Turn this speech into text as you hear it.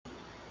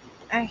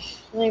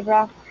Ashley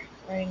Rock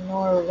or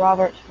Nora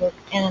Roberts was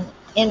in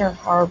Inner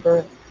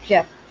Harbor,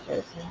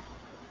 Jefferson.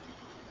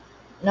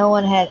 No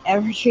one had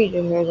ever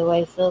treated her the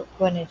way Philip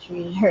Quinn had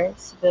treated her.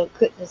 Sybil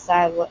couldn't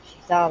decide what she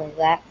thought of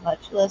that,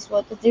 much less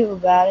what to do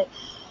about it.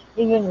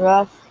 Even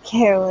rough,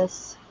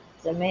 careless,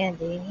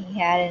 demanding, he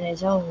had in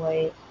his own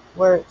way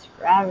words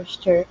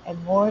ravished her,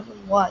 and more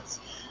than once,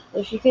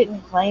 though she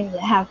couldn't claim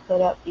to have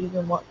put up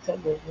even what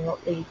could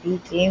remotely be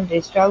deemed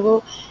a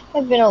struggle,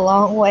 had been a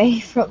long way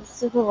from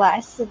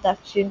civilized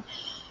seduction.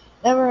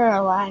 Never in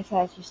her life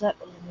had she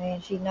slept with a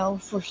man she'd known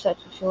for such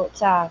a short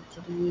time.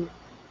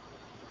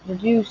 To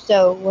do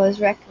so was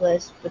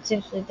reckless,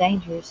 potentially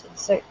dangerous, and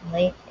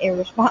certainly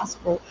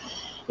irresponsible.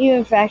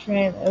 Even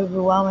factoring in the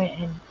overwhelming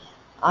and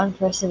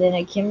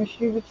unprecedented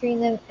chemistry between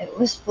them, it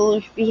was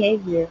foolish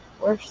behavior.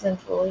 Worse than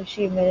foolish,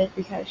 she admitted,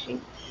 because she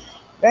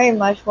very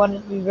much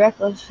wanted to be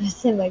reckless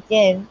with him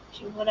again.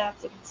 She would have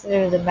to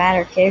consider the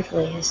matter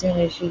carefully as soon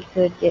as she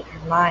could get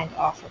her mind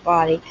off her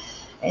body,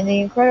 and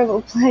the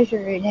incredible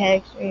pleasure it had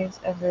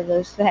experienced under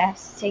those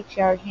vast,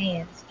 take-charge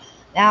hands.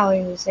 Now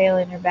he was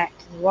sailing her back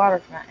to the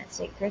waterfront at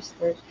St.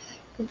 Christopher's,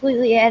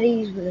 completely at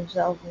ease with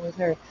himself and with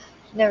her.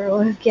 She never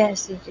would have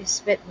guessed he'd just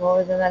spent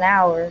more than an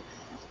hour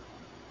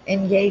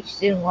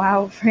engaged in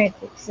wild,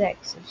 frantic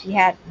sex if she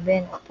hadn't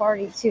been a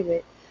party to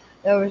it.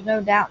 There was no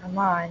doubt in her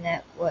mind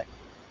that what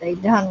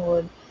they'd done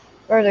would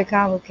further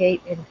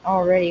complicate an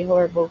already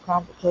horrible,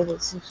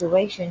 complicated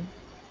situation.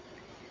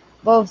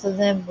 Both of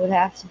them would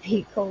have to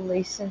be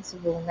coldly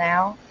sensible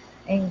now,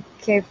 and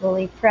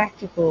carefully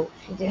practical.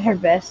 She did her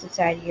best to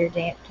tidy her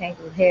damp,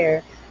 tangled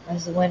hair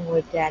as the wind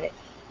whipped at it.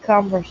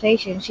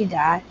 Conversation, she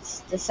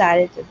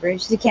decided to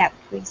bridge the gap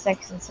between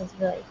sex and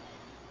sensibility.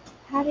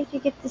 "How did you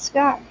get the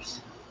scars?"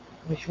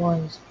 "Which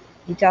ones?"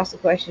 He tossed the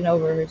question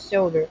over her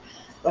shoulder,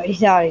 but he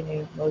thought he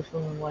knew. Most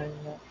women wanted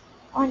to know.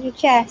 "On your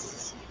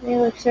chest. They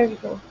look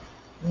surgical."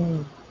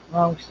 Hmm,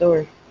 long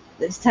story.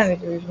 This time he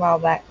threw his smile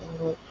back and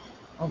looked.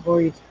 "I'll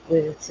bore you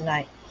with it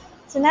tonight."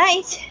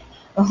 "Tonight?"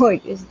 Oh, he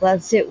just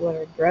lets it when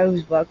her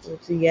brows buckle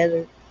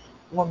together,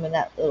 forming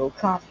that little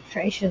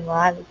concentration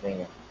line between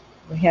them.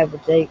 "We have a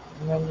date,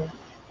 remember?"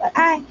 "But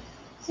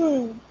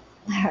hmm,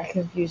 I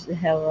confuse the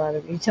hell out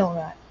of you, don't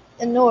I?"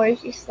 The noise,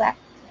 she slapped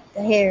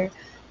the hair,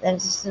 then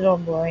insisted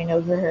on blowing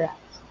over her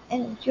eyes.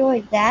 "And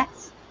enjoy that?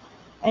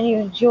 And you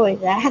enjoy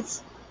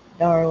that?"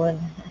 "Darling,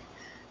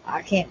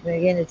 I can't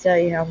begin to tell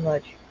you how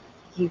much.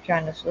 You keep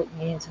trying to slip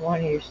me into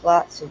one of your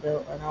slots,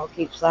 Sybil, and I'll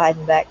keep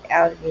sliding back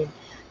out again.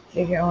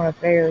 Figure on a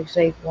fairly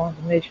safe,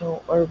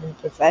 one-dimensional urban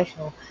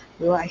professional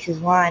who likes his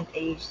wine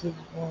aged in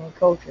foreign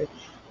culture.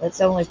 That's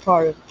only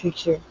part of the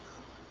picture."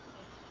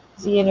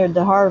 As he entered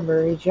the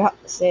harbor, he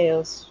dropped the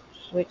sails,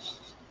 switched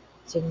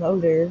to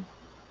motor,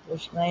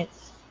 first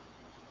glance.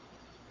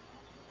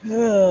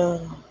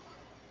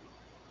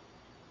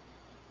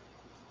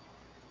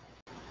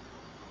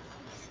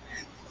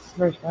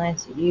 First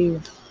glance at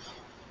you,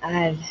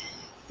 I'd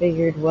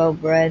figured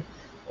well-bred,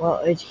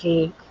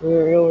 well-educated,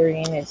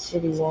 career-oriented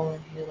city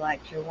woman who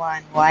liked her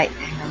wine white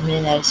and her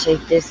men at a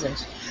safe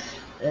distance.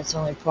 But that's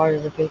only part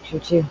of the picture,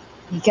 too.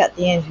 He cut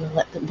the engine,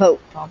 let the boat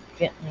pump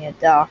gently at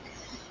dock,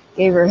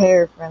 gave her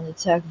hair a friendly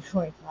tug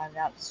before he climbed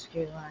out to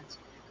secure the lines.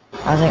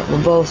 "I think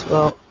we're both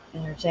well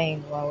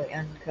entertained while we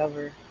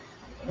uncover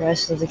the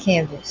rest of the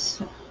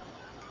canvas.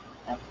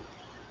 A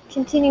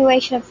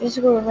continuation of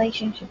physical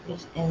relationship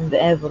is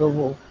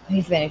inevitable,"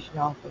 he finished and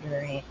offered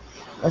her hand.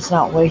 "Let's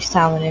not waste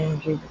time and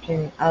energy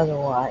pretending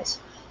otherwise.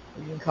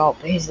 We can call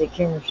it basic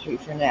chemistry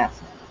for now."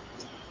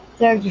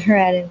 Tugged her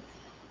at him,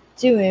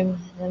 to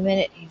him, the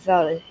minute he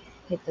felt it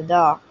hit the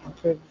dock, and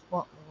proved his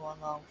point with one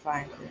long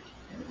fine curse.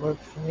 "It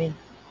worked for me."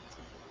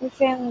 "Your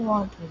family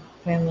won't approve."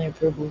 "Family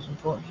approval is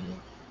important to you."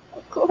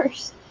 "Of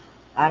course."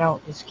 "I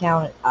don't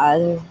discount it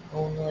either.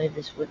 Normally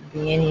this wouldn't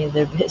be any of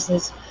their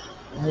business.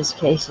 In this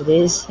case it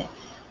is.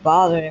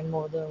 Bothered him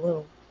more than a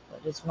little.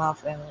 But it's my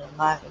family and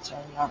my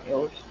concern, not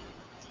yours."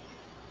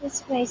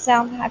 "This may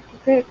sound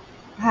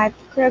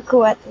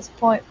hypocritical at this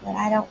point, but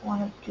I don't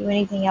want to do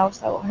anything else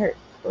that will hurt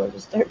or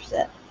disturb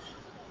Seth."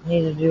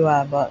 "Neither do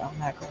I, but I'm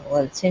not going to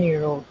let a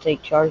 10-year-old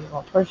take charge of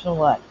my personal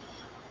life."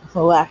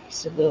 "Relax,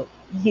 Sybil."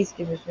 He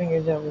skipped his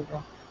fingers over his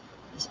arm.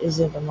 "This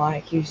isn't the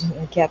Montagues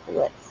and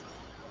Capulets."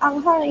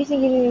 "I'm hardly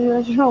thinking of you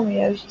as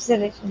Romeo," she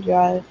said it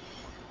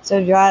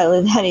so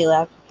dryly that he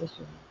laughed and kissed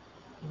her.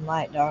 "You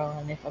might,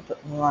 darling, if I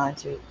put my mind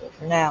to it. But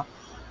for now,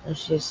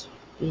 let's just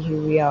be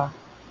who we are.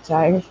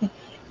 Tired?" He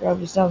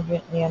rubbed his thumb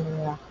gently under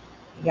her eye.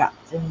 "You got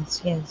thin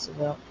skin,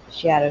 Sybil. The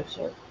shadows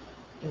hurt.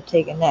 You'll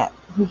take a nap.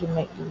 We can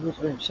make do with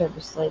room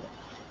service later."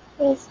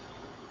 "Yes."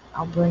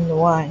 "I'll bring the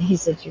wine," he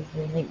said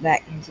cheerfully and leaped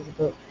back into the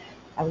boat.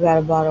 "I've got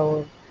a bottle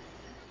of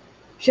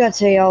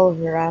Chateau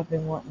Oliver I've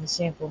been wanting to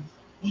sample."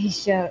 He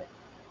shouted,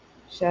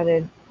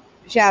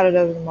 shouted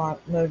over the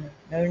motor.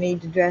 "No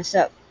need to dress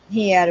up,"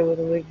 he added with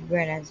a wicked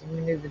grin as he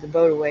maneuvered the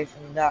boat away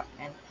from the dock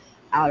and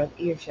out of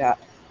earshot.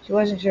 She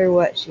wasn't sure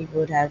what she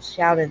would have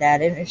shouted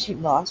at him if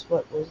she'd lost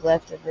what was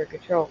left of her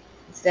control.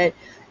 Instead,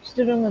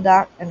 Stood on the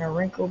dock in her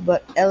wrinkled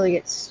but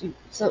elegant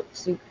silk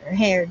suit, her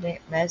hair damp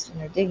mess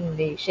and her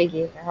dignity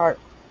shaky as her heart.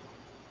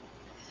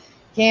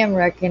 Cam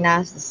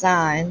recognized the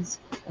signs.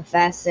 A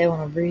fast sail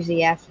on a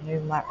breezy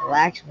afternoon might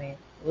relax me,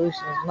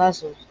 loosen his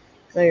muscles,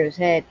 clear his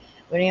head,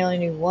 but he only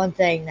knew one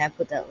thing that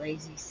put that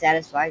lazy,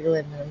 satisfied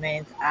gleam in the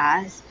man's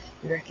eyes.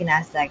 He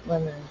recognized that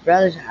gleam in his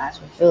brother's eyes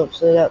when Philip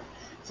stood up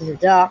to the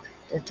dock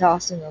to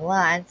toss in the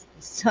lines.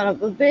 The son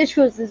of a bitch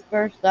was his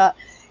first thought.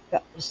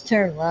 Got this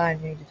turn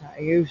line me to tie.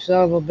 You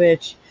son of a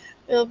bitch.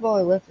 Philip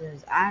only lifted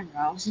his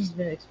eyebrows. He's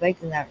been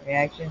expecting that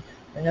reaction,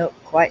 but not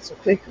quite so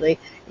quickly.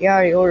 He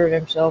already ordered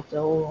himself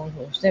to hold on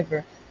to his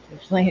temper to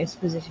explain his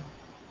position.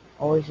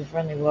 Always a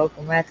friendly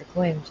welcome at the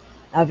Quims.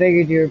 I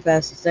figured you were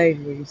past the stage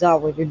where you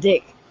thought with your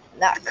dick.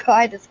 Not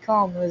quite as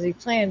calm as he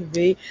planned to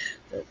be,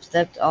 but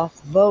stepped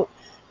off the boat,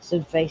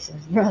 stood facing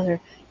his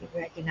brother. He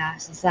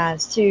recognized the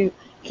signs too.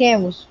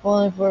 Cam was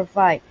spoiling for a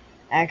fight.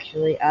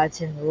 Actually, I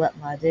tend to let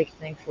my dick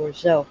think for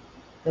itself,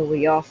 though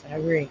we often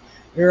agree.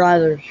 You're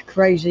either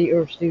crazy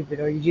or stupid,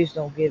 or you just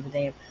don't give a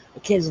damn.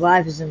 The kid's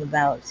life is in the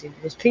balance here.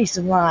 His peace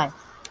of mind,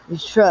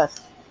 his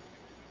trust.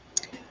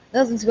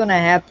 Nothing's gonna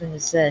happen,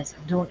 it says.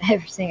 I'm doing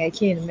everything I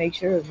can to make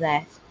sure of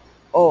that.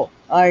 Oh,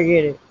 I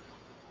get it.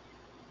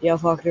 Y'all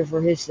fucked her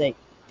for his sake.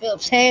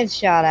 Philip's hands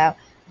shot out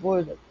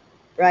before the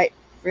bright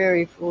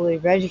very fully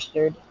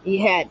registered. He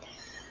had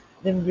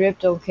them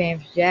gripped on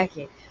Cam's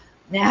jacket.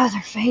 Now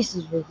their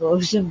faces were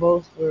close and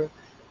both were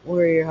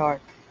warrior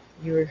hard.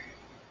 You were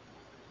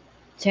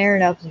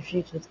tearing up the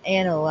sheets with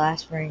Anna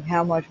last spring.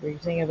 How much were you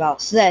thinking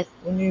about Seth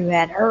when you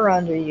had her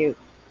under you?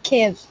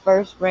 Cam's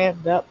first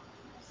ramped up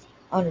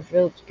under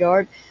Philip's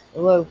guard.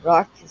 The load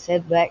rocked his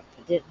head back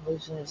but didn't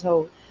loosen his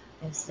hold.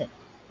 Instant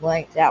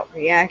blanked out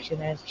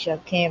reaction as he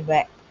shoved Cam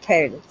back,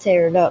 prepared to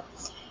tear it up.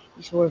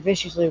 He swore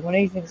viciously when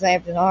Ethan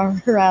clamped an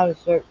arm around his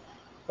throat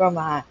from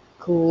behind.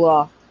 Cool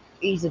off.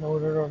 Ethan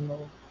ordered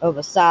of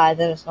a sigh,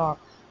 then a snarl.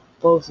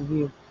 Both of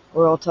you,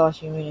 or I'll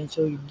toss you in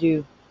until you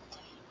do.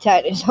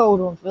 Tightened his hold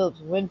on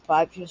Philip's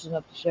windpipe just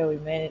enough to show he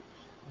meant it.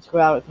 And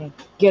growled at him.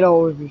 Get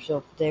over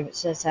yourself, damn it.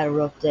 Seth's had a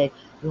rough day.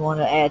 You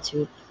want to add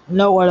to it?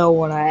 No, I don't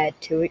want to add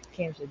to it,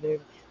 Cam said bitterly.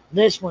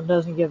 This one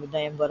doesn't give a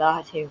damn, but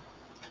I do.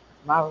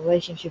 My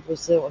relationship with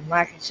Seth and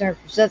my concern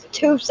for Seth are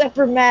two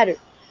separate matters.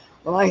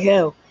 But like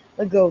hell,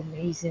 let go of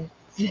me, Ethan.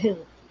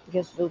 Philip. I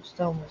guess Philip's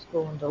tone was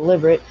cool and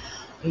deliberate.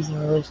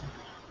 Ethan listened.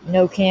 You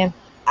know, Cam,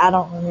 I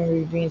don't remember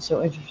you being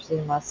so interested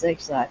in my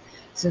sex life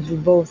since we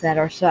both had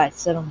our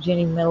sights set on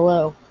Jenny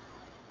Mello.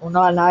 We're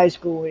not in high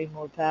school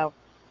anymore, pal.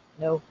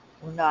 No,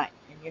 we're not,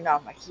 and you're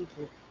not my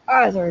keeper.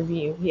 Either of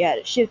you. He had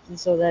it shifted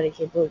so that he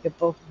could look at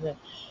both of them.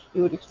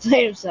 He would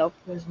explain himself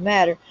because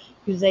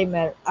they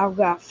matter. I've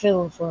got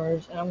feelings for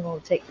hers, and I'm going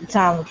to take the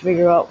time to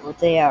figure out what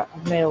they are.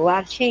 I've made a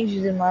lot of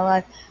changes in my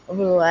life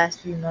over the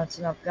last few months,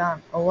 and I've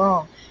gone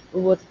along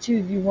with what the two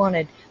of you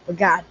wanted. But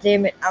god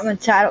damn it, I'm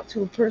entitled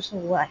to a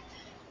personal life.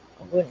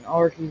 I wouldn't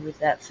argue with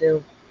that,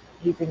 Phil.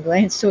 Ethan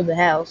glanced toward the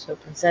house,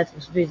 hoping Seth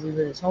was busy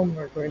with his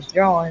homework or his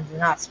drawings and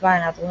not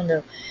spying out the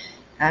window.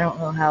 I don't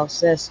know how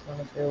Seth's going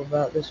to feel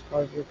about this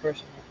part of your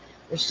personal life.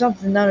 There's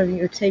something none of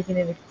you are taking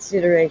into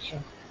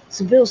consideration.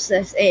 So Bill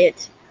says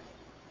it.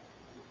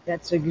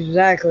 That's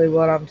exactly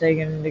what I'm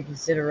taking into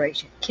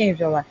consideration. Came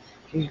to a lie.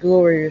 She's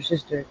Gloria, your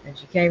sister, and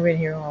she came in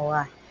here on a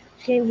lie.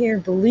 She came here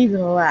believing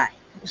a lie.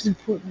 It was an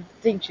important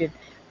distinction.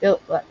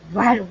 Built a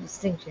vital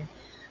distinction.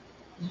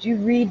 Did you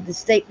read the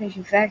statement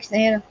you faxed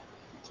Anna?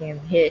 Cam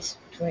hissed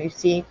between his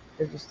teeth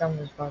as he stumbled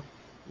his pocket.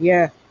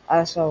 Yeah,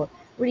 I saw it.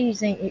 What do you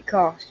think it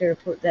cost her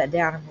to put that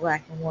down in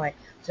black and white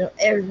so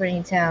everybody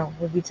in town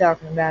would be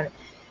talking about it?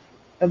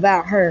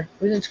 About her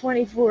within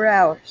 24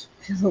 hours.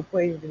 Philip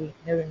waited to be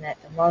noting that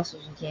the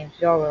muscles in Cam's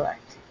jaw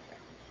relaxed.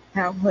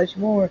 How much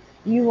more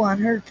do you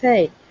want her to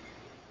pay?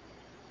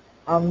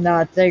 I'm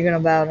not thinking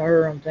about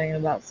her, I'm thinking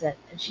about Seth.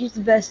 And she's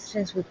the best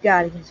defense we've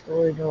got against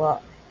Glory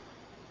Lot.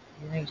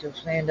 You think she'll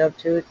stand up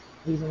to it?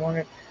 He's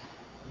wondering.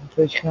 When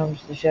push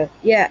comes to shove.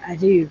 Yeah, I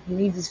do. He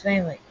needs his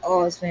family.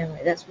 All his family.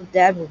 That's what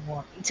Dad would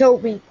want. He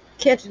told me,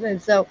 catching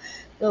himself,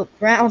 Philip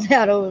frowned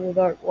out over the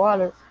dark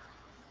water.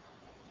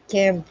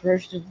 Cam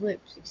pursed his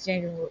lips,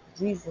 exchanging what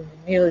was easily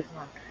and nearly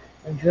fine.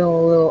 I'm feeling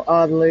a little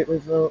odd lately,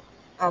 Philip.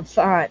 I'm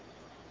fine.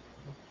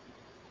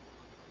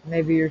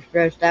 Maybe you're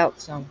stressed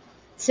out some.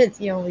 Since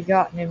he only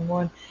gotten in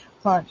one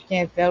punch,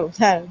 Cam felt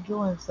without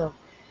enjoying himself.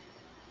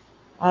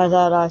 I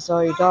thought I saw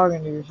you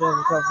talking to yourself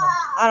a couple times.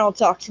 I don't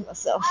talk to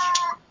myself.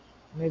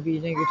 Maybe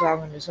you think you're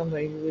talking to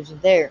somebody who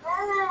isn't there.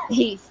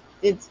 He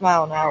did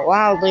smile now,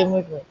 wildly and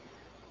wickedly.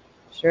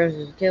 Stress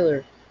is a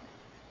killer,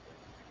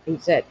 he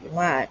said. You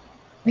might.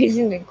 He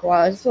seemed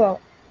quiet. I saw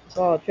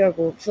a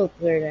chuckle. Phil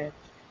glared at him.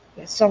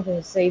 You got something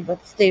to say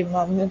about the state of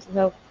my mental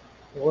health?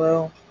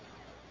 Well,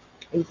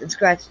 Ethan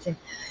scratched him.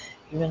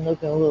 You've been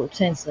looking a little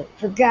tense lately.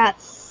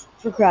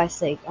 For Christ's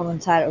sake, I'm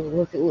entitled to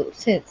look a little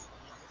tense.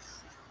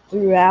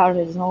 Threw out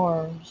his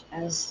arms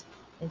as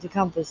and to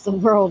compass the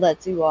world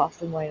that too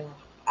often waited on.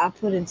 I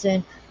put in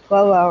 10,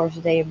 12 hours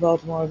a day in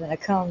Baltimore, then I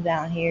come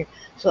down here,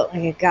 sweat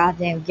like a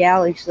goddamn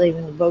galley slave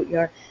in the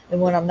boatyard,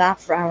 and when I'm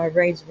not frying my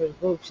brains over the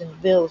books and the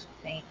bills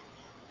and paying,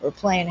 or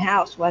playing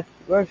housewife at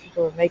the grocery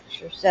store, making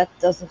sure Seth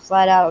doesn't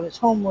slide out of his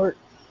homework,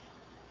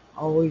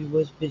 always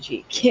was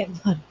bitchy.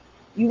 Can't money.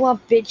 You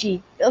want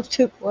bitchy. Bill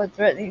took one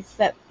threatening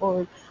step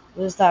forward,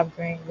 this time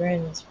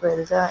grinned and spread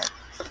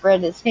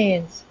his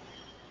hands.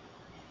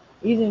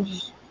 Ethan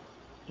just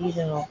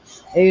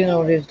even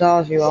though there's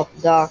dogs you off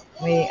the dock,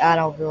 me, I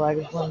don't feel like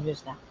it's one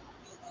just now.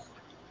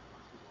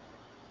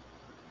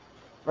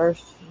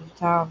 First few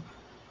times,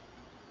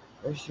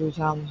 first few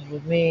times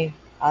with me,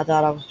 I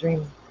thought I was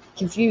dreaming.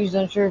 Confused,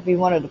 unsure if he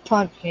wanted to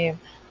punch him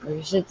or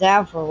to sit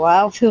down for a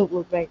while, Philip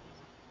looked back.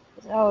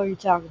 What the hell are you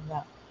talking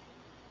about?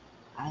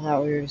 I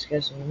thought we were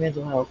discussing your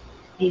mental health.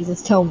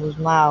 Ethan's tone was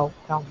mild,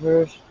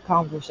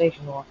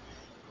 conversational.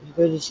 It was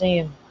good to see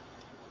him.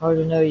 Hard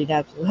to know you'd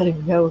have to let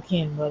him go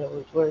again, but it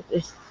was worth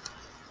it.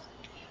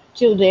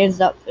 Chill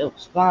danced up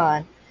Philip's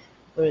spine,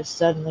 put his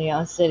suddenly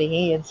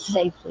unsteady hands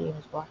safely in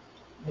his pocket.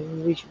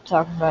 Maybe we should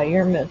talk about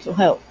your mental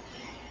health.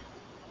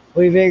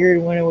 We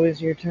figured when it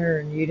was your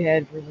turn, you'd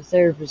head for the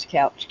therapist's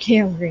couch.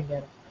 Cam grinned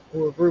at him.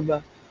 Or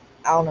Ruba.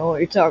 I don't know what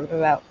you're talking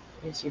about.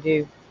 Yes, you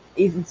do.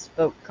 Ethan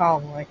spoke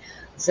calmly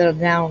and settled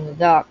down on the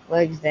dock,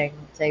 legs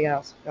dangling, taking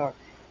out the cigar.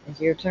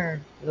 It's your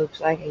turn. It looks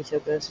like he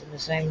took us in the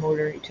same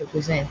order he took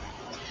us in.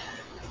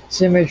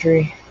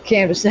 Symmetry.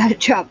 Cam decided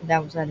dropping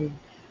down beside him.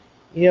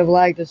 You'd have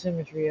liked the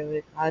symmetry of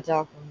it. I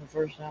talked to him the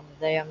first time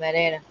the day I met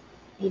Anna.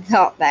 He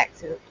thought back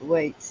to the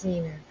way he'd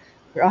seen her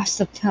across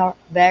the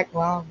back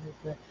lawn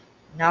with the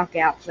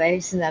knockout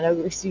face and that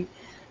ugly suit.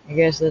 I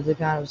guess that's a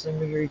kind of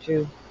symmetry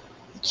too.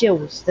 The chill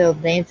was still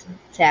dancing,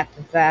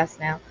 tapping fast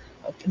now,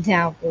 up and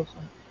down. What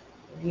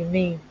do you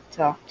mean?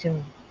 Talk to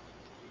me.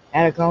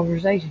 Had a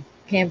conversation.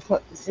 Cam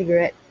plucked the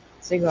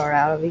cigar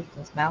out of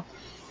Ethan's mouth,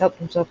 helped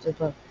himself to the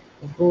plug.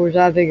 Of course,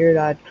 I figured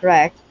I'd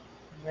cracked.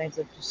 He glanced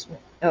up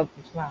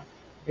and smiled.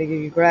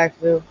 Figured you cracked,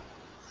 Phil.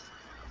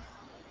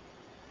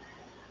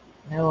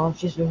 No, I've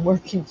just been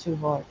working too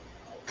hard.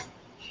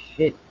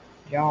 Shit.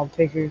 John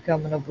Pickard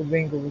coming up with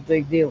Bingo was a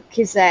big deal.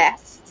 Kiss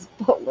ass.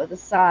 But with a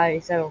sigh, he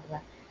settled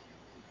that.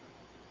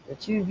 The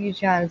two of you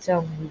trying to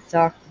tell me you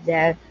talked to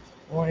Dad,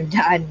 the one who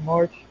died in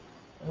March,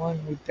 the one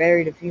we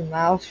buried a few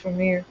miles from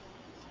here?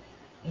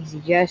 Easy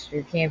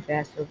gesture, can't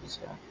pass up the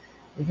sky.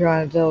 You're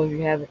trying to tell us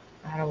you haven't.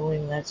 I don't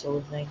believe in that sort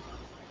of thing.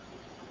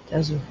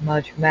 Doesn't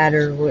much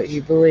matter what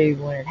you believe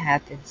when it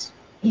happens.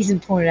 Ethan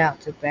pointed out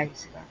and took back his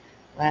cigar.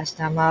 Last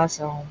time I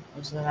saw him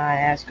was the night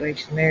I asked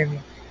Grace to marry me.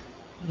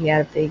 He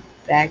had a big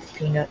bag of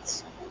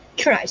peanuts.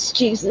 Christ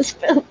Jesus,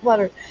 Philip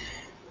muttered.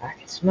 I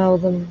could smell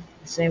them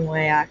the same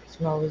way I could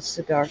smell the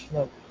cigar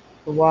smoke,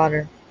 the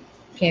water,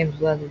 Cam's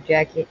leather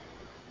jacket.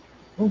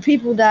 When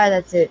people die,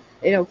 that's it.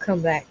 They don't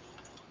come back.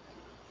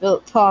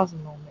 Philip paused a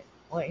moment,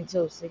 waiting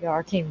until the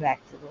cigar came back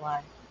to the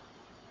line.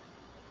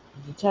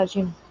 Did you touch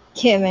him?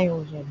 Cam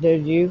angled him.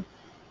 Did you?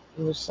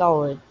 It was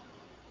solid.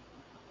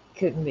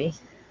 Couldn't be. It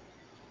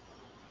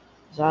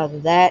was either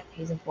that,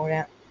 he's pointed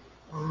out,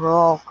 or we're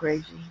all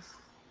crazy.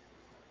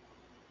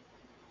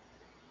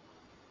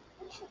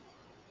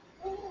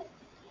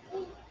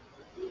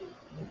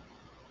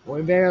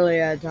 We barely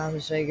had time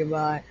to say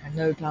goodbye, and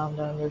no time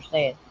to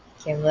understand.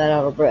 Cam let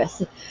out a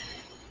breath.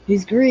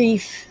 His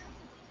grief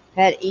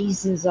had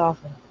eased and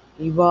softened.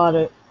 He bought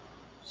us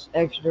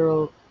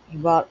extra. He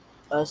bought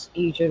us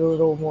each a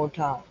little more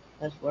time.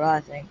 That's what I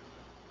think.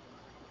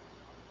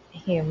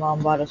 He and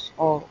Mom bought us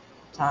all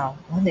time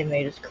when they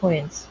made us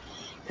twins.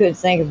 Couldn't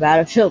think about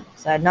it. Philip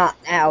said, "Not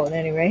now, at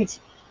any rate."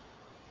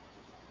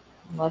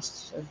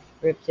 Must have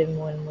gripped him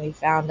when we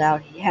found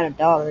out he had a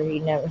daughter.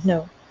 He'd never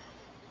know.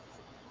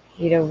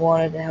 He'd have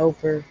wanted to help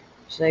her,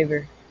 save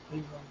her.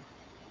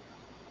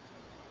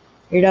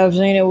 He'd have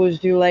seen it was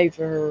too late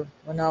for her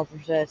when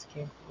Alfred Seth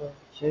came forward,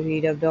 so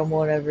he'd have done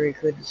whatever he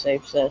could to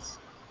save Seth.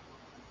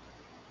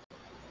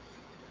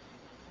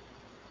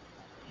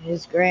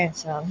 His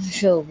grandson,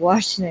 Philip,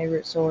 watched his neighbor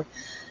at sword,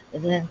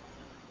 and then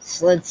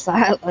slid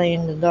silently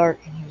in the dark,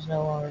 and he was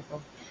no longer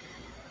cold.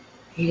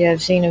 He'd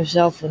have seen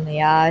himself in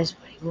the eyes,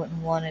 but he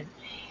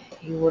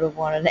would have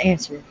wanted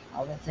answers.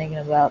 I've been thinking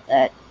about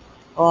that.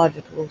 A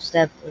logical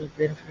step would have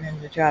been for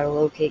him to try to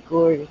locate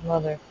Gloria's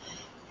mother,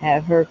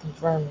 have her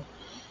confirm it.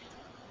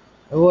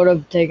 It would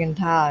have taken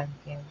time,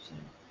 Cam said.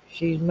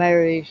 She's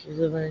married, she's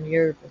living in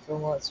Europe, and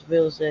from what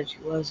Sybil said, she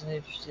wasn't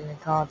interested in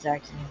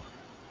contacting him.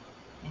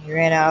 And he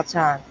ran out of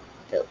time,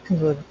 Philip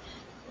concluded.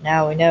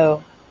 Now we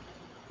know.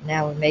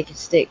 Now we make it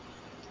stick.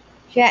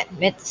 She hadn't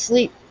meant to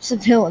sleep.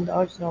 Sybil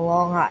indulged in a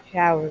long hot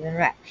shower, then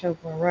wrapped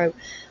herself in a robe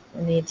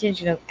with the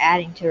intention of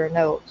adding to her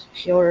notes.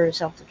 She ordered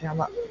herself to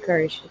drum up the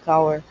courage to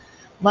call her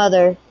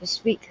mother, to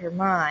speak her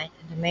mind,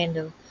 and demand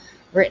a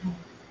written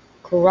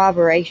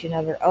corroboration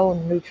of her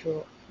own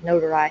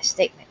notarized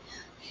statement.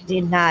 She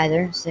did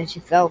neither. Instead, she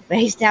fell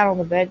face down on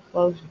the bed,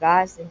 closed her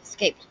eyes, and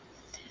escaped.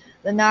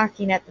 The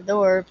knocking at the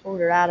door pulled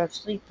her out of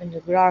sleep into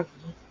groggy.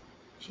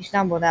 She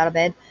stumbled out of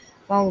bed,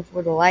 phone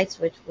before the light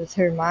switch. With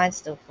her mind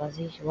still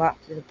fuzzy, she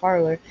walked through the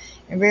parlor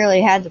and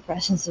barely had the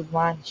presence of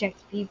mind to check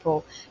the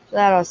peephole. She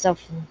let out a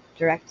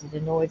self-directed,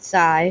 annoyed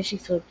sigh as she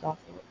flicked off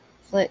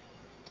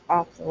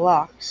the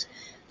locks.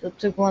 Philip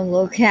took one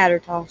look at her,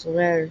 tousled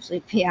at her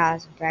sleepy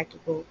eyes and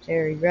practical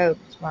terry robe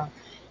and smiled.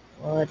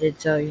 Well, I did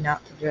tell you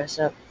not to dress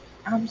up.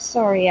 I'm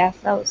sorry, I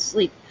fell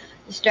asleep.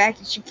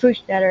 Distracted, she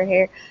pushed at her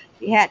hair.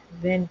 She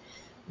hadn't been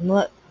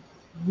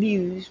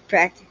mused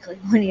practically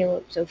when he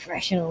looked so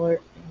fresh and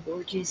alert and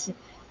gorgeous. If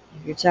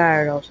you're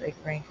tired, I'll take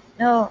a ring.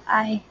 No,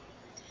 if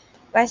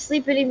I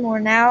sleep any more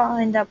now, I'll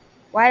end up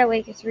wide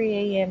awake at 3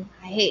 a.m.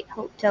 I hate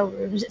hotel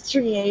rooms at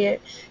 3 a.m.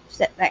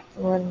 Step back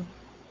from one.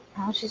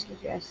 I'll just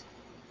get dressed.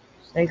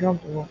 Stay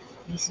comfortable,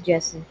 he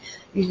suggested.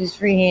 Use his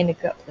free hand to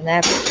cup the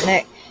nap at her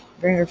neck.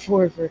 Bring her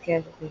forward for a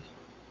casual kiss.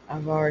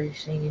 I've already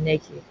seen you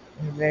naked,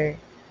 and a very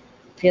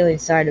appealing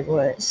sight it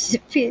was.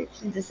 She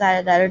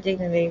decided that her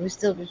dignity was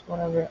still just one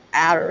of her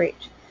outer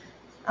reach.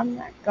 I'm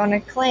not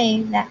gonna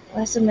claim that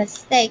was a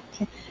mistake.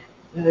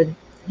 Good.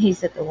 He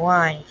set the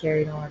wine he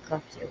carried on her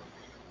cup table.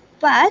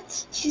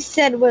 But, she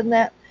said with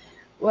that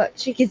what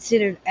she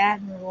considered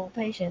admirable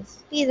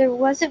patience, neither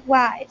was it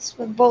wise.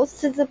 We're both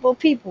sensible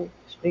people.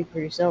 Speak for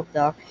yourself,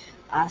 Doc.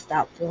 I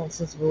stop feeling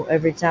sensible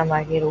every time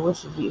I get a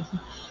whiff of you.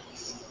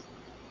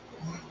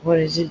 What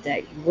is it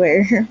that you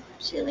wear?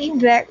 She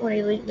leaned back when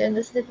he leaned in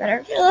to sniff at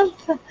her.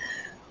 Philip,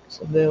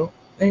 said Bill.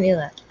 And he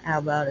laughed. How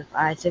about if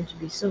I attempt to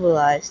be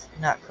civilized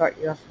and not cart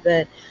you off the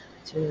bed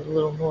to a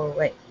little more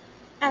weight?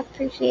 I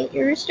appreciate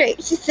your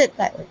restraint, she said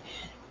tightly.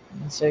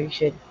 And so you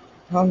should.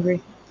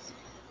 Hungry?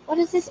 What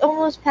is this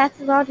almost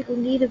pathological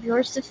need of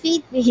yours to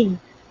feed me?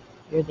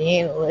 You're the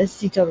analyst,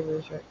 he told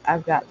her.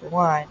 I've got the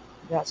wine.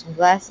 You got some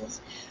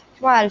glasses?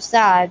 She might have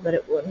sighed, but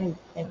it wouldn't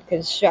have been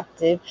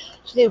constructive.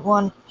 She did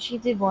want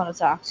to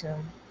talk to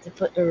him, to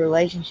put the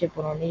relationship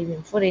on an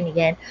even footing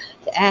again,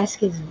 to ask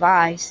his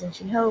advice, and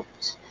she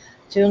hoped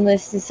to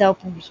enlist his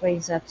help in persuading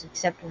himself to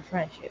accept her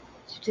friendship.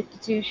 She took the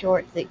two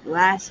short, thick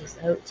glasses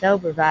the hotel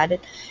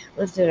provided,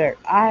 lifted her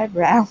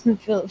eyebrow, and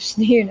Philip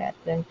sneered at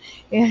them.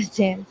 You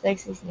understand,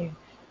 sexy sneer.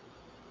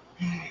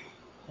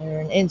 They're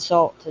an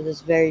insult to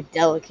this very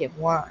delicate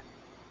wine.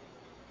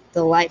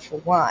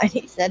 Delightful wine,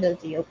 he said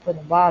as he opened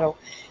the bottle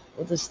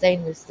with the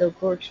stainless steel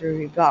corkscrew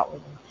he brought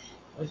with him.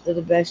 If they're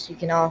the best you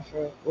can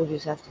offer, we'll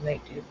just have to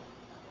make do.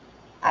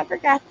 I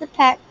forgot to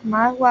pack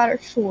my water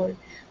sword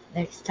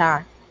next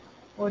time.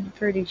 Poured the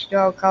pretty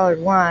straw-colored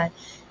wine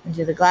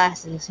into the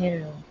glasses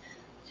handed him.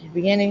 To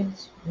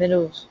beginnings,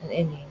 middles, and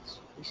endings.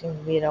 We seem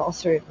to be at all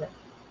three of them.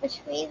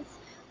 Which means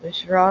the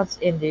charades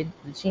ended,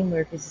 the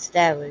teamwork is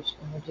established,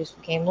 and we just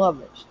became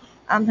lovers.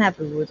 I'm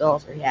happy with all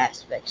three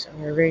aspects of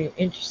our very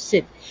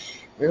interested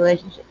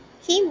relationship.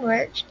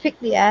 Teamwork, pick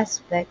the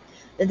aspect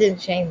that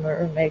didn't shame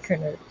her or make her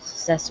nervous.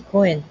 Cecil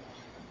Quinn,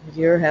 with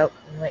your help,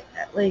 we'll make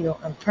that legal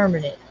and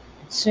permanent,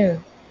 and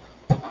soon.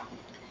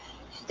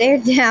 She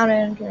stared down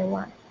at her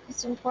wine.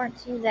 It's important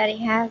to you that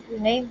he have your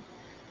name.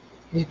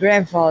 His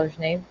grandfather's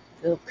name,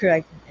 Philip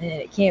corrected, and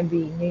it can't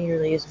be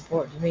nearly as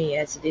important to me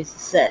as it is to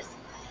Seth.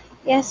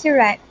 Yes, you're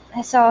right.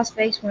 I saw his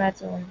face when I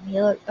told him.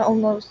 He looked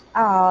almost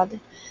odd.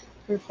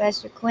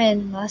 Professor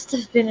Quinn must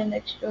have been an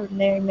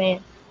extraordinary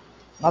man.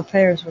 My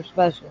parents were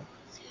special.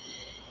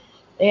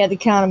 They had the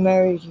kind of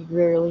marriage you'd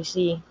rarely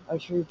see, a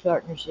true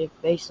partnership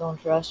based on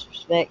trust,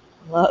 respect,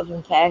 love,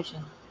 and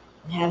passion.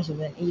 It hasn't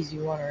been an easy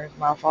one, or if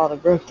my father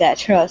broke that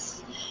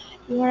trust.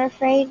 You weren't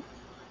afraid?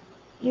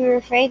 You were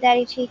afraid that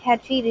he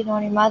had cheated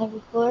on your mother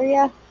with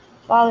Gloria?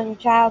 Fathered a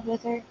child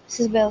with her?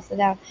 Mrs. Bell said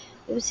down.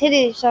 It was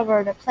hideous of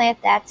her to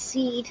plant that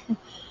seed.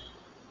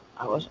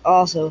 I was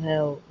also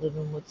held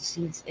living with the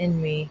seeds in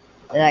me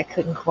that I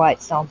couldn't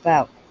quite stomp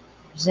out.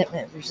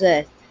 Resentment for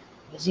Seth.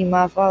 Was he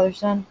my father's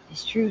son?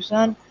 His true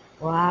son?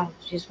 Well, I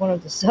was just one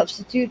of the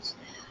substitutes.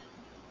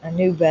 I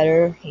knew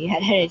better. He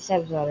had a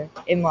stepdaughter.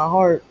 In my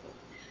heart,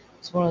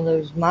 it's one of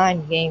those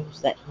mind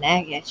games that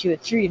nag at you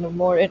at 3 in the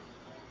morning.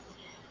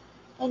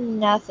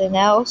 And nothing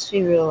else,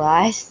 she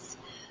realized.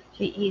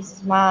 She eased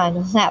his mind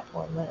on that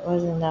point, but it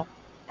wasn't enough.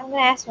 I'm going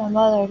to ask my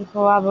mother to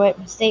corroborate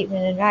my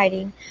statement in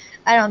writing.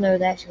 I don't know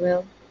that she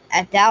will.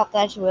 I doubt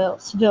that she will.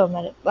 Still a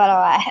minute, but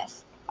I'll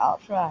ask. I'll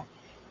try.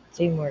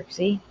 Teamwork,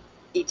 see?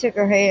 He took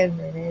her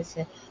hand in his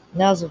and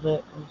nuzzled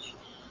it, which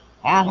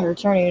had her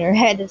turning her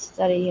head to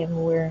study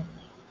him wearily.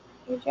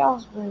 Your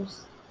jaw's bruised.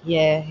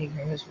 Yeah, he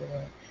whispered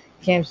her.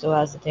 Cam still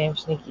has a damn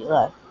sneaky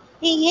laugh.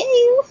 He hit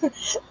you?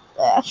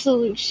 The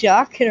absolute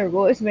shock in her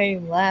voice made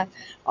him laugh.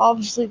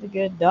 Obviously, the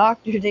good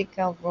doctor did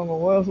come from a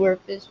world where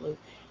fish was.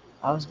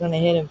 I was going to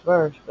hit him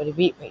first, but he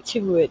beat me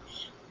to it,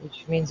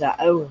 which means I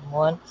owe him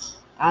one.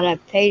 I'd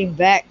have paid him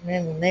back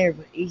then and there,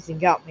 but Ethan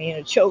got me in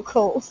a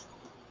chokehold.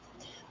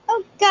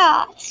 Oh,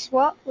 God!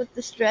 What with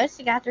the stress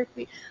she got her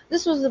feet.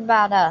 This was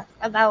about us,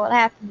 about what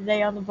happened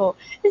today on the boat.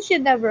 It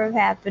should never have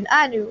happened.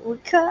 I knew it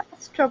would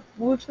cause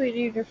trouble between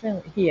you and your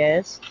family.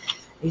 Yes,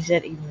 he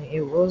said evenly.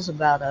 It was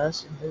about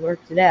us, and we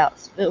worked it out.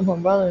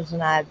 Spitman Brothers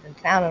and I have been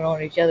pounding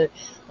on each other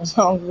as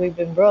long as we've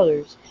been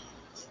brothers.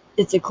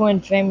 It's a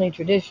Quinn family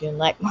tradition,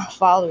 like my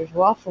father's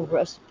waffle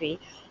recipe.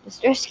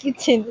 Distress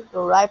continued to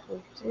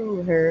rifle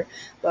through her,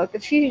 but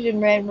confusion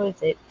ran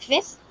with it.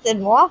 Fists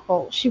and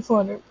waffles, she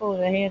wondered,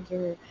 pulling a hand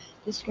through her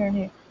discerned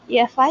hair.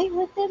 You fight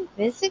with them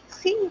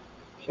physically?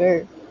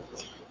 Sure.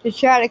 To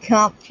try to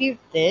compute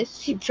this,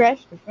 she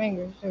pressed her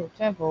fingers to her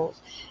temples,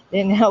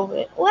 didn't help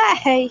it.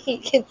 Why? He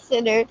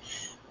considered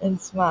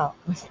and smiled.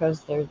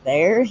 Because they're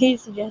there, he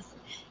suggested.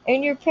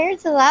 And your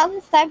parents allow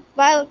this type of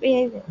violent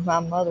behavior?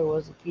 My mother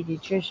was a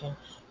pediatrician.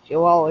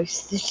 She'll always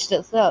stitch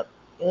us up.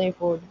 He leaned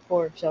forward to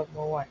pour himself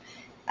more wine.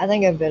 I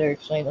think I better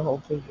explain the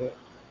whole picture.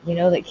 You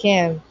know that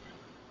Cam,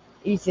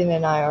 Ethan,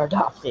 and I are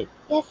adopted.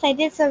 Yes, I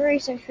did some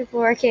research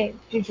before I came.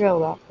 She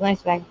drilled off.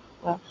 Nice back.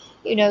 Well,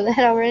 you know that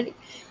already.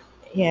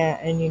 Yeah,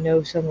 and you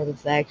know some of the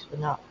facts, but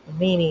not the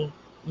meaning.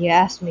 You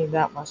asked me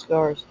about my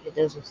scars. It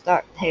doesn't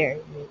start there.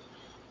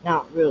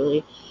 Not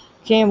really.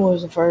 Cam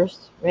was the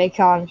first. Ray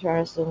Cotton tried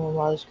to steal my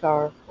mother's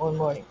car one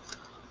morning.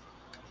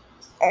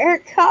 Her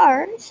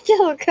car?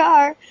 Still a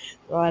car?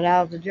 Right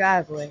out of the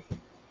driveway.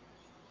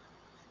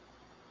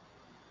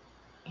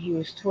 He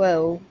was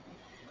 12.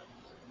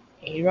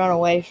 He'd run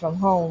away from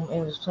home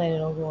and was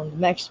planning on going to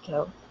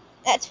Mexico.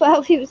 At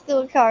 12, he was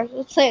stealing cars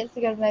with plans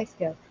to go to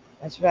Mexico.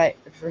 That's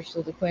right, the first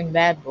of the Quinn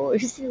bad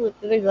boys. He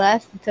looked at the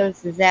glass and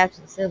toasted his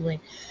absent sibling.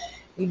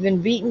 He'd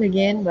been beaten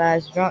again by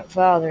his drunk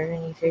father,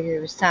 and he figured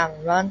it was time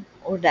to run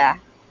or die.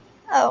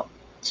 Oh,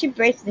 she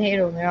braced the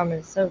head on the arm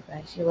of the sofa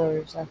as she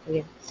lowered herself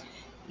again.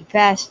 He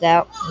passed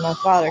out, and my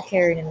father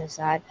carried him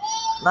inside.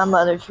 My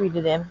mother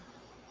treated him.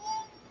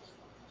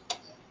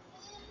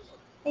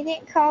 They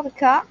didn't call the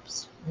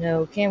cops?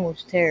 No, Kim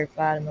was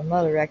terrified, and my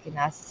mother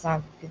recognized the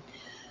signs of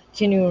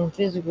continuing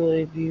physical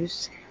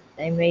abuse.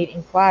 They made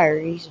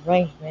inquiries,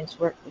 arrangements,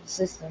 worked with the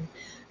system,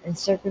 and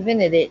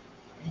circumvented it,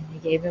 and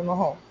they gave him a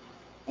home.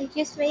 They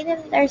just made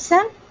him their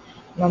son?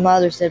 My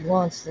mother said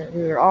once that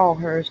we were all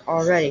hers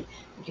already.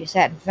 We just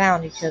hadn't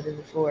found each other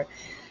before.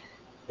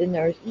 Then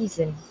there was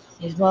Ethan.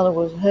 His mother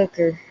was a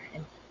hooker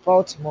in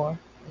Baltimore,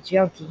 a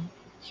junkie.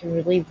 She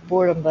relieved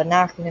boredom by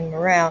knocking him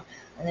around,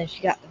 and then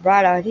she got the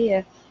bright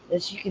idea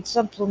that she could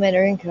supplement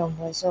her income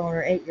by selling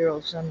her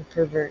 8-year-old son to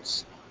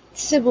perverts. The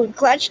sibling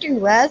clutched her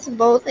glass in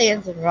both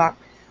hands and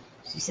rocked.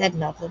 She said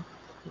nothing.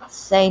 Could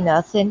say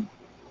nothing.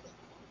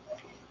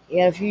 He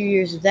had a few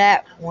years of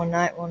that. One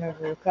night, one of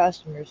her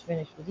customers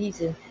finished with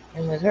Ethan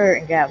and with her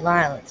and got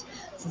violence.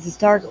 Since his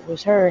target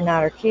was her and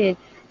not her kid,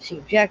 she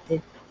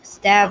objected,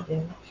 stabbed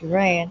him, she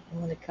ran, and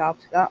when the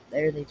cops got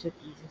there, they took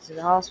Ethan to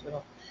the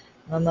hospital.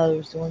 My mother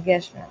was doing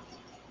guest rounds.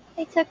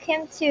 They took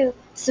him too.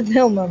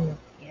 Sybil murmured.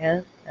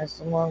 Yeah, that's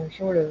the long and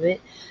short of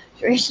it.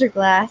 She raised her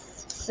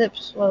glass,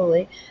 sipped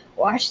slowly,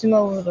 washed him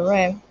over the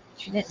rim.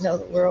 She didn't know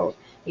the world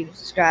he was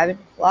describing.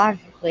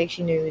 Logically,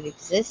 she knew it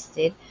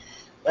existed,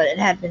 but it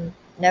had been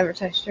never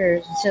touched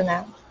hers until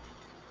now.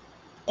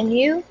 And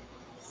you?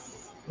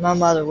 My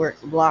mother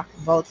worked the block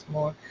in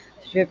Baltimore.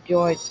 Strip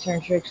joints,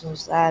 turned tricks on the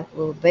side, a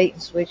little bait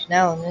and switch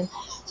now and then,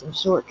 some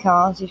short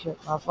cons.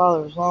 My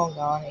father was long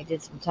gone. He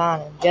did some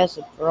time in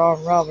Jessup for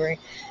armed robbery.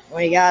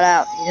 When he got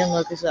out, he didn't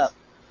look us up.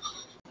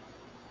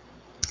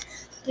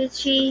 Did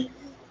she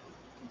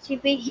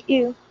beat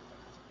you?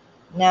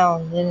 Now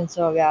and then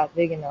until I got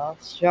big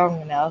enough,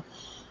 strong enough,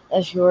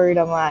 that she worried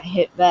I might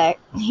hit back.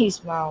 He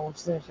smiled with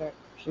cynicism.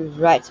 She was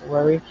right to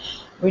worry.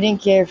 We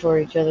didn't care for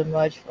each other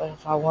much, but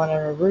if I wanted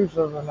a roof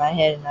over my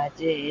head, and I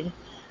did,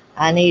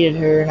 I needed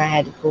her and I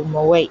had to pull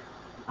my weight.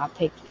 I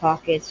picked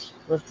pockets,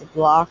 lifted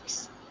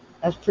blocks.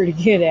 I was pretty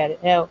good at it.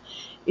 Hell,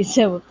 you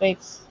said with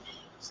face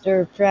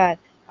stir of pride.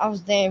 I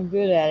was damn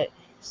good at it.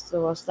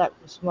 Still, I stuck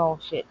with small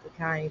shit, the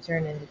kind you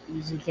turn into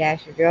easy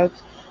cash or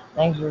drugs.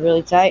 Things were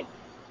really tight.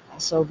 I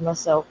sold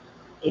myself.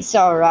 He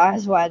saw her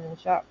eyes widen in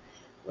shock.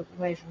 Looked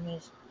away from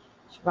his.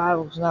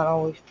 Survival's not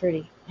always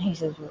pretty, he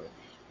says.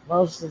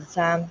 Most of the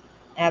time,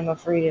 I had my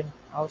freedom.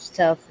 I was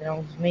tough and I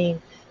was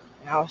mean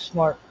and I was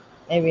smart.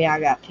 Maybe I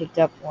got picked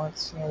up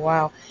once in a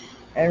while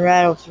and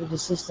rattled through the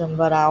system,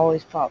 but I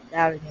always popped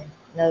out again.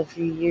 Another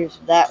few years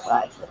of that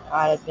life, and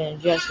I'd have been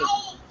adjusted,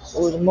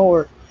 or the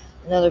more.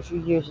 Another few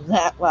years of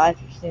that life,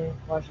 extending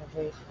wash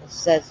my face, and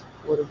says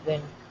would have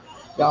been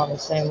gone the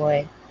same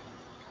way.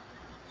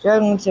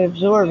 Struggling to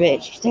absorb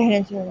it, she stared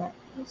into her mouth.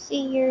 You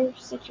see, your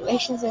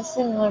situations are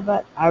similar,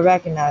 but I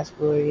recognized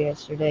Gloria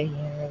yesterday, he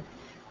interrupted.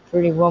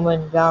 Pretty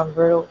woman, gone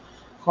brittle,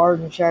 hard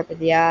and sharp at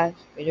the eyes,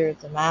 bitter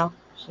at the mouth.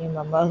 She and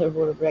my mother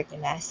would have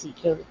recognized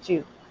each other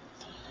too.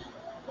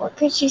 What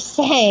could she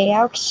say?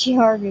 How could she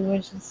argue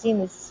when she'd seen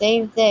the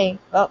same thing,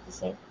 felt the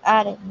same?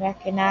 I didn't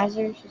recognize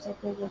her, she said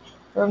quickly.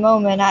 For a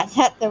moment, I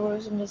thought there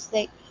was a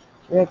mistake.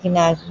 She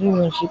recognized you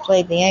when she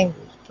played the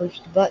angles,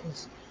 pushed the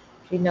buttons.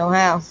 She'd know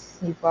how.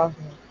 He paused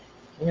me.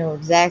 You know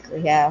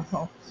exactly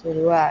how. So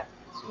do I.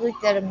 She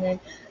looked at him and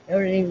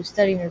noted he was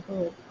studying her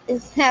clothes.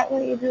 Is that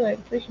what you're doing?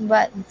 Pushing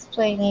buttons,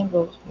 playing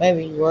angles?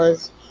 Maybe he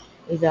was,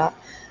 he thought.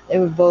 They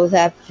would both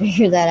have to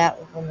figure that out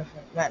with one another.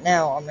 Right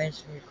now, I'm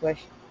answering your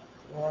question.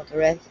 You want the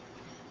rest?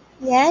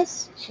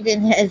 Yes? She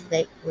didn't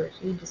hesitate, for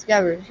she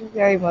discovered she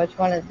very much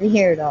wanted to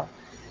hear it all.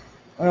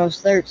 When I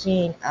was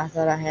 13, I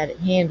thought I had it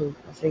handled.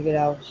 I figured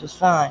I was just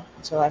fine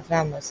until I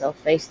found myself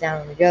face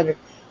down in the gutter,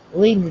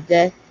 bleeding to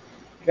death,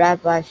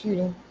 drive-by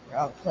shooting,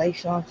 wrong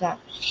place, wrong time.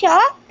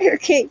 Shot? Her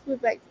case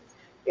went back.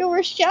 You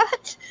were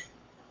shot?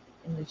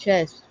 In the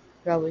chest.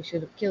 Probably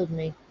should have killed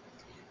me.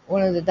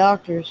 One of the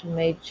doctors who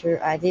made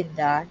sure I didn't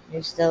die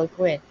knew Stella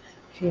Quinn.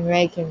 She and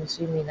Ray came to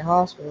see me in the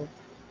hospital.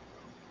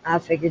 I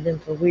figured them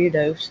for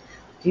weirdos,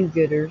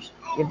 do-gooders,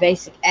 your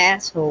basic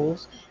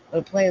assholes,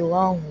 but to play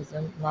along with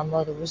them, my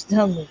mother was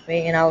done with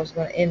me and I was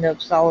going to end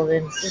up solid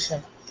in the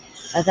system.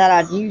 I thought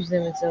I'd use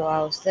them until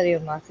I was steady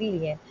on my feet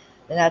again.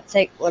 Then I'd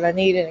take what I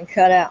needed and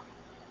cut out.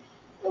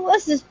 Who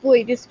was this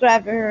boy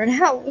described to her, and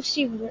how was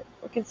she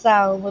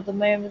reconciling with the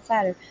man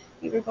beside her?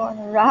 You were going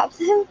to rob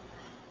them?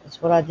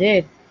 That's what I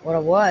did, what I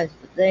was,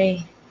 but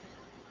they...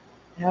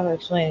 How to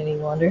explain it, he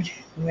wondered.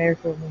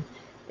 America,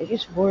 they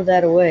just wore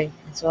that away,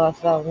 and so I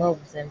fell in love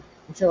with them,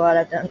 until I'd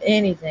have done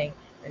anything,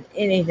 and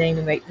anything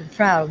to make them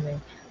proud of me.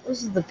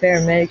 This is the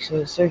paramedics who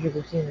the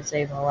surgical team that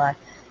saved my life.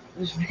 It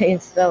was Ray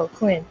and Stella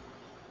Quinn.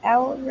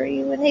 How old were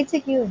you when they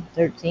took you?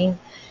 13.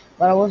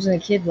 But I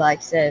wasn't a kid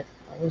like Seth.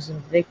 I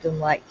wasn't a victim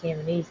like Cam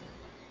and Ethan.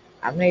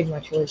 I made my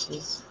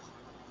choices.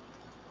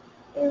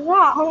 You're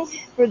wrong.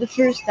 For the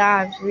first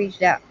time, she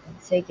reached out and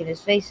taking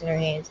his face in her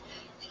hands.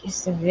 She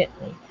kissed him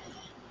gently,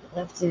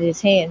 lifted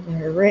his hand to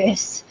her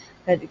wrist,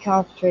 had to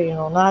concentrate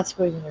on not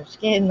squeezing her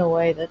skin the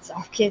way that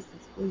soft kiss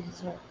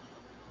squeezes her.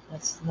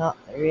 That's not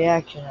the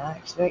reaction I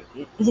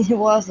expected. It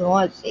wasn't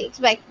what she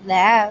expected to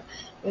have,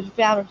 but she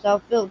found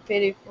herself filled with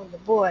pity for the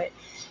boy.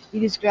 He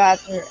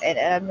described her and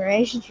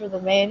admiration for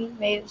the man he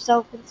made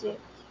himself into.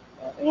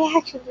 What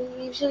reaction do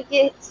you usually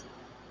get?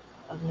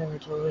 I've never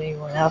told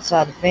anyone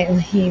outside the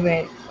family he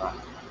made it fun.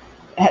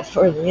 At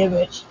for the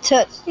image.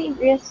 Touched, he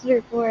rested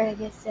her forehead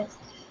against his.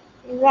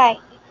 You're right,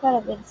 it could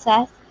have been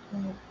Seth.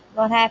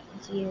 What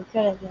happened to you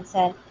could have been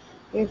Seth.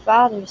 Your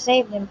father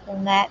saved him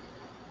from that.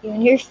 You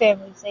and your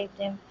family saved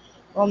him.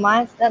 Well,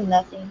 mine's done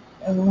nothing,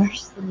 and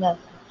worse than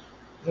nothing.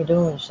 You're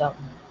doing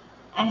something.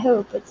 I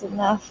hope it's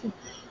enough.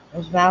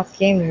 His mouth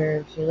came to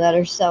her. She let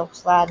herself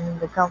slide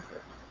into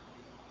comfort.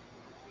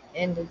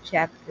 End of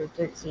chapter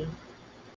 13.